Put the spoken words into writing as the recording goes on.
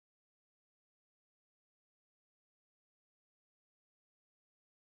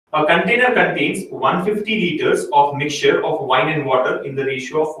A container contains 150 liters of mixture of wine and water in the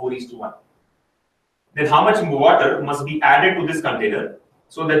ratio of 4:1. Then how much water must be added to this container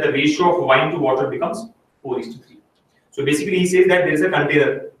so that the ratio of wine to water becomes 4:3? So basically he says that there is a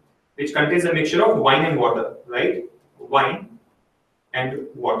container which contains a mixture of wine and water, right? Wine and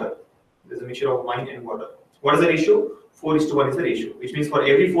water. There's a mixture of wine and water. What is the ratio? 4:1 is the ratio, which means for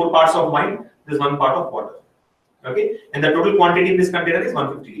every 4 parts of wine, there's 1 part of water. Okay, and the total quantity in this container is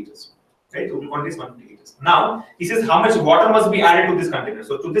 150 liters. Right, total quantity is 150 liters. Now he says how much water must be added to this container.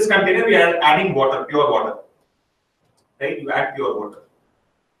 So to this container we are adding water, pure water. Right, you add pure water,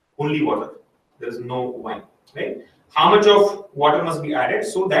 only water. There is no wine. Right, how much of water must be added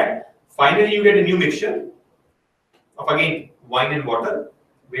so that finally you get a new mixture of again wine and water,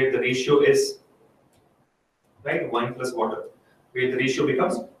 where the ratio is right wine plus water, where the ratio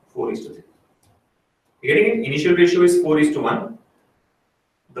becomes 4:3. You're getting it? Initial ratio is 4:1.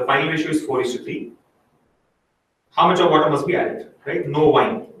 The final ratio is 4:3. How much of water must be added? Right? No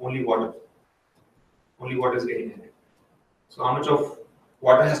wine, only water. Only water is getting added. So how much of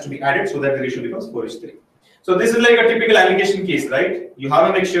water has to be added so that the ratio becomes 4:3? So this is like a typical alligation case, right? You have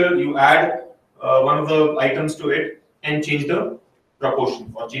a mixture, you add one of the items to it and change the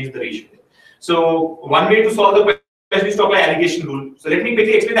proportion or change the ratio. So one way to solve the question is to apply alligation rule. So let me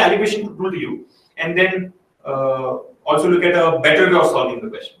quickly explain the alligation rule to you, and then also look at a better way of solving the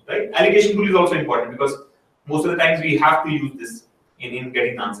question. Right? Alligation rule is also important because most of the times we have to use this in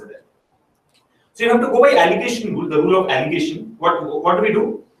getting the answer there. So you have to go by alligation rule, the rule of alligation. What do we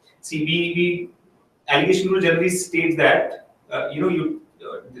do? See, we alligation rule generally states that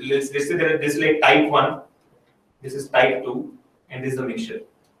let's say that this is like type 1, this is type 2, and this is the mixture,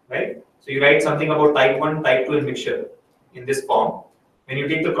 right? So you write something about type 1, type 2, and mixture in this form. When you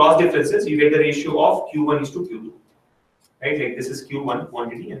take the cross differences, you get the ratio of Q1 is to Q2, right? Like this is Q1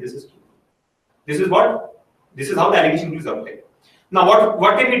 quantity and this is Q2. This is what? This is how the alligation rule is applied. Now,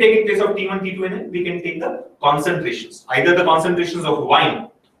 what can we take in place of T1, T2, and N? We can take the concentrations, either the concentrations of wine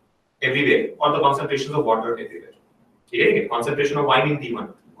everywhere or the concentrations of water everywhere. Okay? Concentration of wine in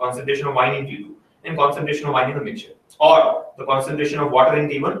T1, concentration of wine in T2, and concentration of wine in the mixture, or the concentration of water in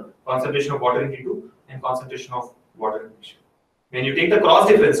T1, concentration of water in T2, and concentration of water in the mixture. When you take the cross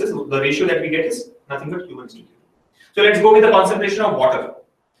differences, the ratio that we get is nothing but Q1 is to Q2. So let's go with the concentration of water.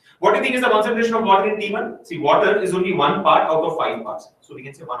 What do you think is the concentration of water in T1? See, water is only 1 part out of 5 parts. So we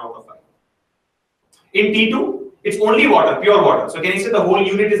can say 1 out of 5. In T2, it's only water, pure water. So can you say the whole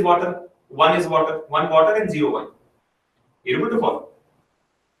unit is water? 1 is water, 1 water and 0 wine. You're able to follow?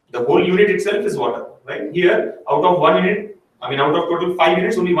 The whole unit itself is water, right? Here, out of 1 unit, out of total 5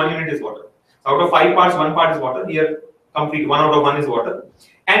 units, only 1 unit is water. So out of 5 parts, 1 part is water. Here, complete 1 out of 1 is water.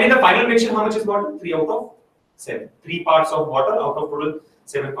 And in the final mixture, how much is water? 3 out of 7. 3 parts of water out of total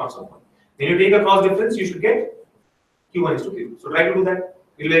 7 parts of water. When you take the cross difference, you should get Q1 is to Q2. So try to do that.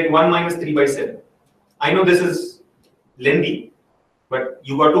 It will be like 1 minus 3 by 7. I know this is lengthy, but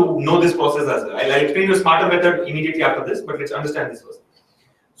you got to know this process as well. I'll explain you a smarter method immediately after this, but let's understand this first.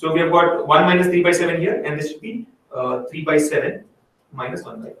 So we have got 1 minus 3 by 7 here, and this should be 3 by 7 minus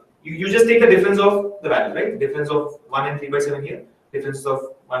 1 by 1. You just take the difference of the value, right? Difference of 1 and 3 by 7 here, difference of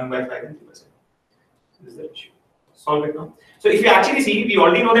 1 by 5 and 3 by 7. So this is the ratio. Solve it now. So if you actually see, we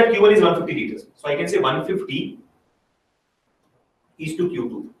already know that Q1 is 150 liters. So I can say 150 is to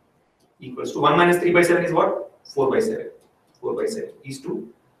Q2 equals to 1 minus 3 by 7 is what? 4 by 7. 4 by 7 is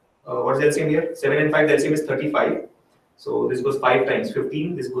to, what is the LCM here? 7 and 5, the LCM is 35. So this goes 5 times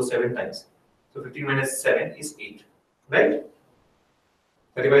 15, this goes 7 times. So 15 minus 7 is 8, right?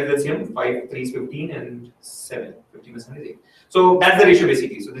 35 is LCM, 5, 3 is 15 and 7. 15 minus 7 is 8. So that's the ratio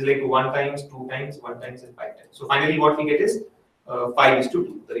basically. So this is like 1 times, 2 times, 1 times and 5 times. So finally what we get is 5 is to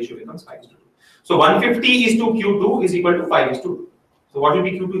 2. The ratio becomes 5 is to 2. So 150 is to Q2 is equal to 5 is to 2. So what will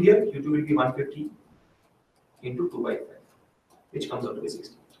be Q2 here? Q2 will be 150 into 2 by 5, which comes out to be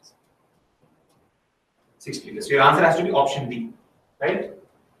 60 liters. 60 liters. So your answer has to be option B, right?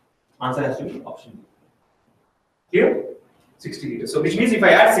 Answer has to be option B. Here, 60 liters. So which means if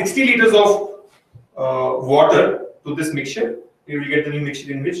I add 60 liters of water to this mixture, we will get the new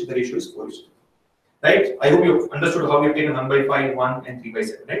mixture in which the ratio is 4:2. Right? I hope you understood how we have taken 1 by 5, 1 and 3 by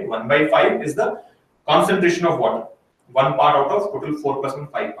 7. Right? 1 by 5 is the concentration of water. 1 part out of total 4 plus 1,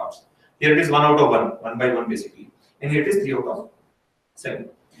 5 parts. Here it is 1 out of 1, 1 by 1 basically. And here it is 3 out of 7.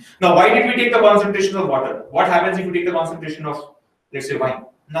 Now, why did we take the concentration of water? What happens if you take the concentration of, let's say, wine?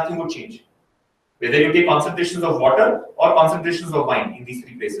 Nothing would change. Whether you take concentrations of water or concentrations of wine in these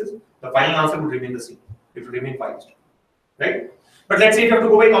 3 places, the final answer would remain the same. It would remain 5, right? But let's say if you have to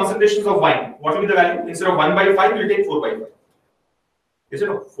go by concentrations of wine, what will be the value? Instead of 1 by 5, you will take 4 by 5. Yes or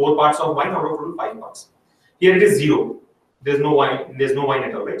no? 4 parts of wine out of total 5 parts. Here it is 0. There's no wine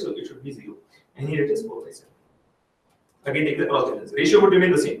at all, right? So it should be 0. And here it is 4/7. Again, take the cross difference. Ratio would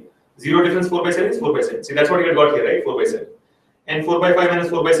remain the same. 0 difference 4/7 is 4/7. See, that's what you have got here, right? 4/7. And 4/5 minus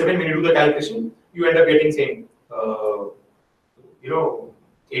 4/7, when you do the calculation, you end up getting same,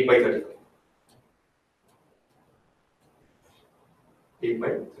 8/35.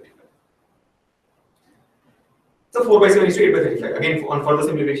 8/35. So 4/7 is to 8/35. Again, on further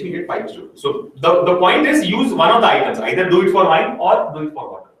simplification, you get 5/2. So the point is, use one of the items. Either do it for wine or do it for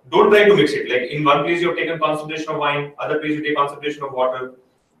water. Don't try to mix it. Like in one place you have taken concentration of wine, other place you take concentration of water,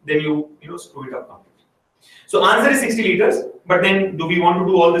 then you screw it up completely. So answer is 60 liters. But then, do we want to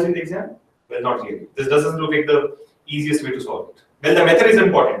do all this in the exam? Well, not really. This doesn't look like the easiest way to solve it. Well, the method is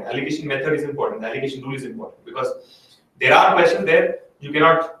important. Alligation method is important. The alligation rule is important because there are questions there you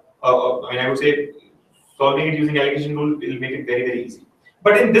cannot. I would say solving it using alligation rule will make it very, very easy.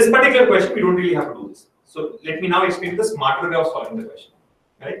 But in this particular question, we don't really have to do this. So let me now explain the smarter way of solving the question.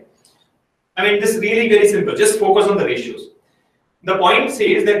 Right? I mean, this is really very simple. Just focus on the ratios. The point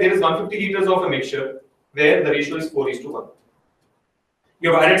says that there is 150 liters of a mixture where the ratio is 4:1.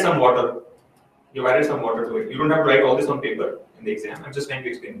 You have added some water. You have added some water to it. You don't have to write all this on paper in the exam. I'm just trying to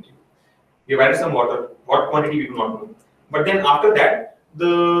explain it to you. You have added some water. What quantity we do not know. But then after that,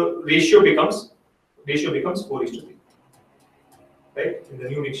 the ratio becomes 4:3. Right? In the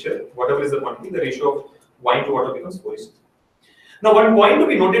new mixture, whatever is the quantity, the ratio of wine to water becomes 4:3. Now, one point to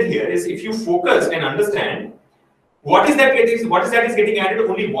be noted here is if you focus and understand what is that is getting added,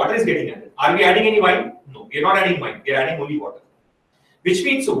 only water is getting added. Are we adding any wine? No, we are not adding wine. We are adding only water. Which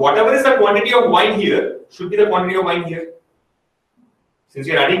means whatever is the quantity of wine here should be the quantity of wine here. Since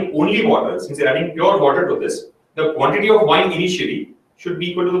you are adding only water, since you are adding pure water to this, the quantity of wine initially should be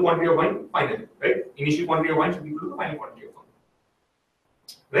equal to the quantity of wine finally, right? Initial quantity of wine should be equal to the final quantity of wine,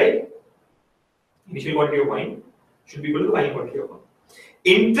 right? Initial quantity of wine should be equal to the final quantity of wine.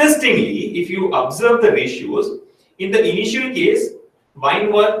 Interestingly, if you observe the ratios, in the initial case,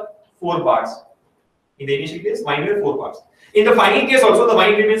 wine were 4 parts. In the initial case, wine were 4 parts. In the final case also, the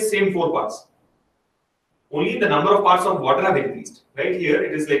wine remains same 4 parts. Only the number of parts of water have increased. Right here,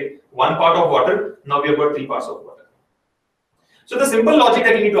 it is like 1 part of water. Now we have got 3 parts of water. So the simple logic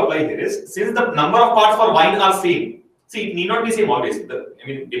that you need to apply here is, since the number of parts for wine are same, see, it need not be same always. It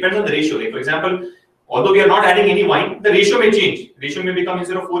depends on the ratio. Like for example, although we are not adding any wine, the ratio may change. Ratio may become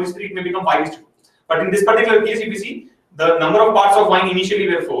instead of 4:3, it may become 5:2. But in this particular case, if you see, the number of parts of wine initially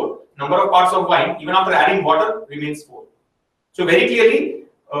were 4. Number of parts of wine, even after adding water, remains 4. So very clearly,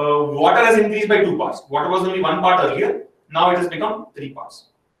 water has increased by 2 parts. Water was only 1 part earlier. Now it has become 3 parts.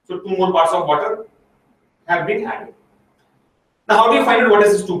 So 2 more parts of water have been added. Now how do you find out what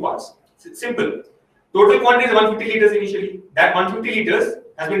is this 2 parts? It's simple. Total quantity is 150 liters initially. That 150 liters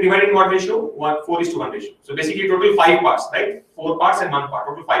has been divided in what ratio? 4:1 ratio. So basically total 5 parts, right? 4 parts and 1 part,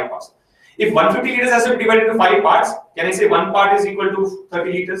 total 5 parts. If 150 liters has to be divided into 5 parts, can I say 1 part is equal to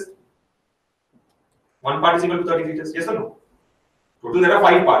 30 liters? 1 part is equal to 30 liters, yes or no? Total there are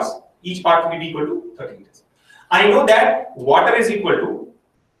 5 parts. Each part will be equal to 30 liters. I know that water is equal to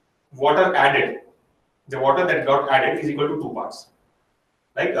water added. The water that got added is equal to 2 parts.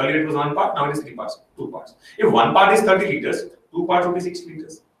 Like earlier it was 1 part, now it is 3 parts, 2 parts. If 1 part is 30 liters, 2 parts will be 60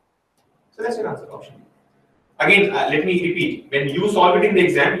 liters. So that's your answer, option B. Again, let me repeat. When you solve it in the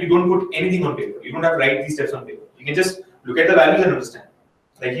exam, you don't put anything on paper. You don't have to write these steps on paper. You can just look at the values and understand.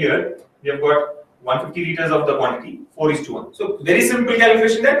 Like here, we have got 150 liters of the quantity, 4:1. So very simple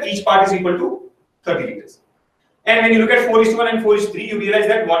calculation that each part is equal to 30 liters. And when you look at 4:1 and 4:3, you realize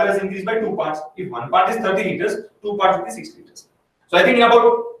that water has increased by 2 parts. If 1 part is 30 liters, 2 parts will be 60 liters. So I think in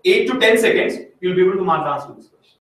about 8 to 10 seconds, you'll be able to mark the answer to this question.